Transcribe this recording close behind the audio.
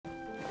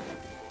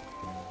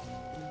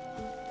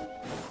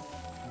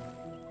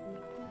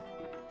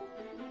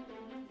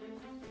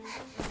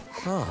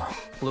Oh,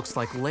 looks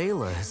like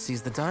Layla has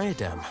seized the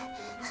diadem.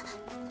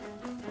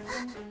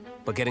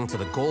 But getting to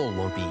the goal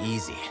won't be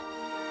easy.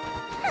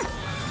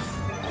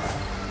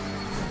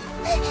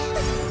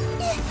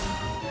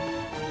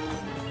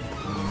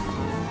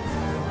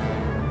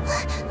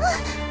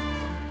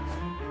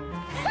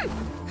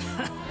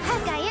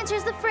 That guy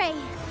enters the fray.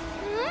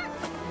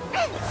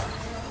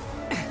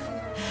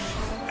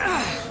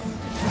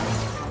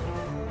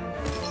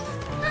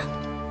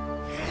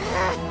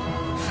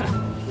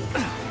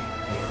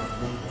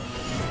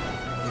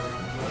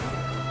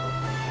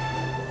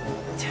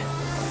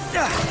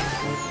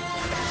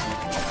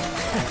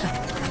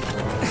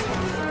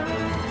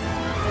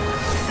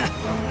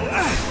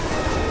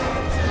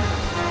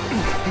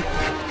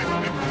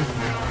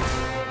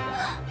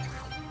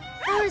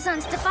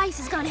 Horizon's device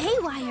has gone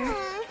haywire.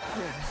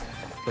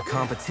 The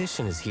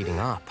competition is heating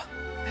up.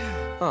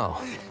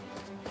 Oh.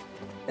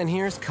 And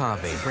here's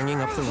Kaveh bringing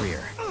up the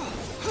rear.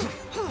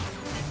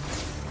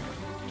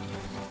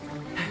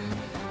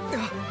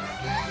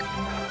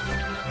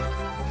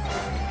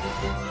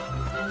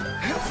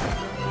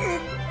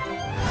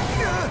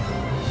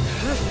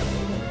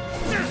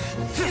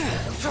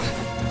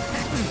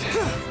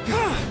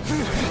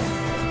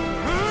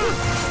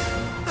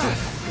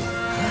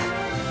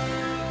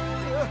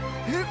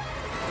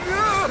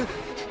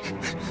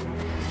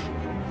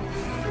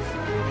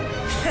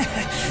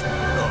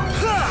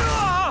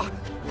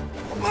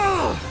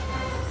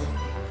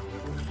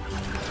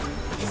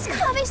 It's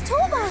Kaveh's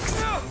toolbox!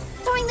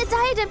 Throwing the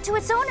diadem to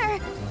its owner!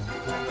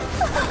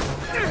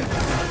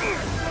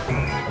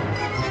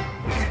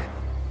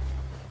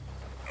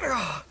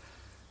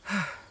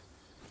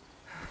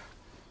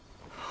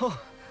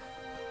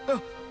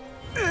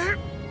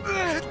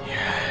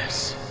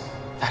 Yes,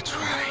 that's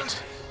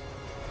right.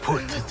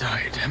 Put the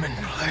diadem in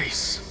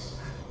place,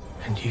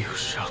 and you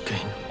shall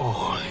gain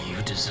all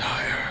you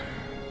desire.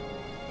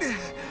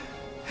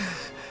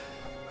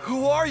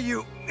 Who are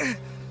you?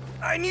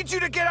 I need you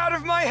to get out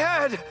of my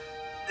head!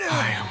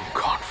 I am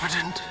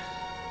confident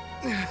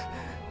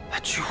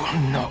that you will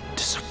not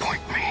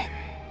disappoint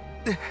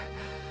me.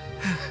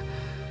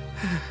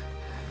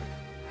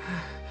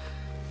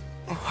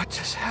 What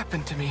just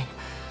happened to me?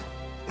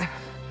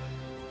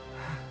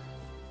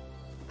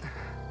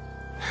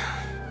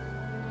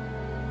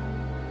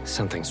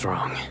 Something's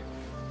wrong.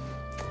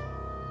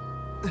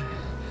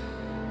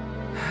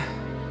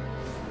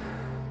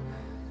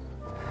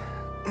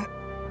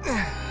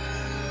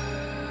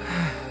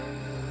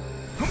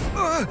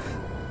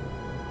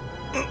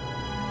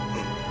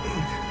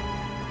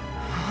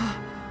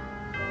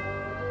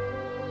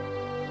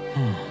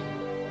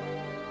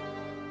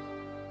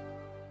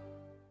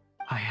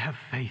 I have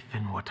faith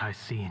in what I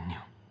see in you.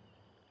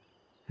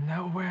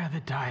 Now wear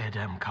the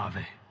diadem,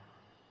 Kaveh,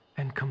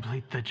 and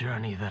complete the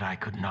journey that I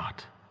could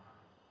not.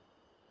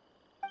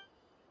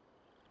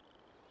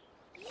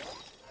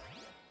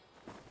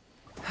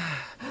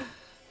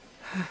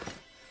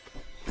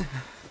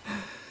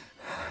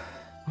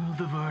 Will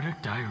the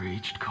verdict I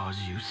reached cause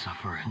you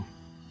suffering?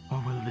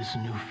 Or will this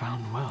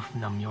newfound wealth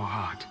numb your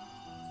heart?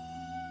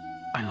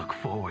 I look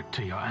forward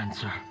to your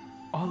answer.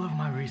 All of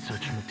my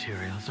research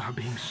materials are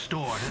being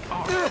stored at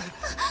our...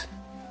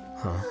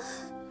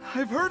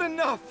 I've heard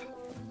enough!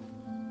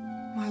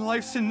 My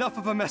life's enough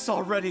of a mess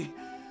already.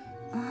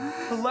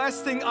 The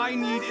last thing I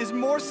need is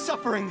more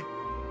suffering.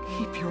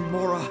 Keep your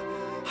Mora.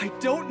 I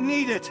don't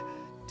need it.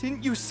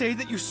 Didn't you say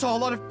that you saw a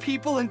lot of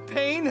people in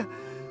pain?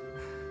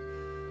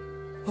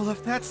 Well,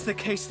 if that's the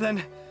case,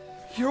 then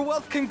your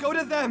wealth can go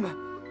to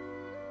them.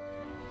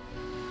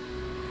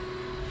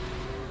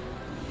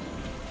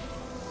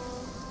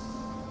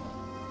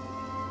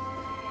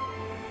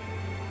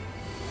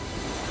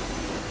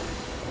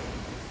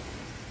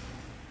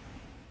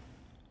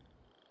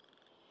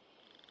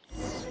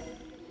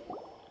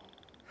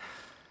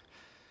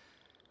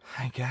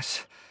 I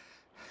guess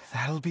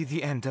that'll be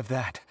the end of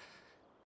that.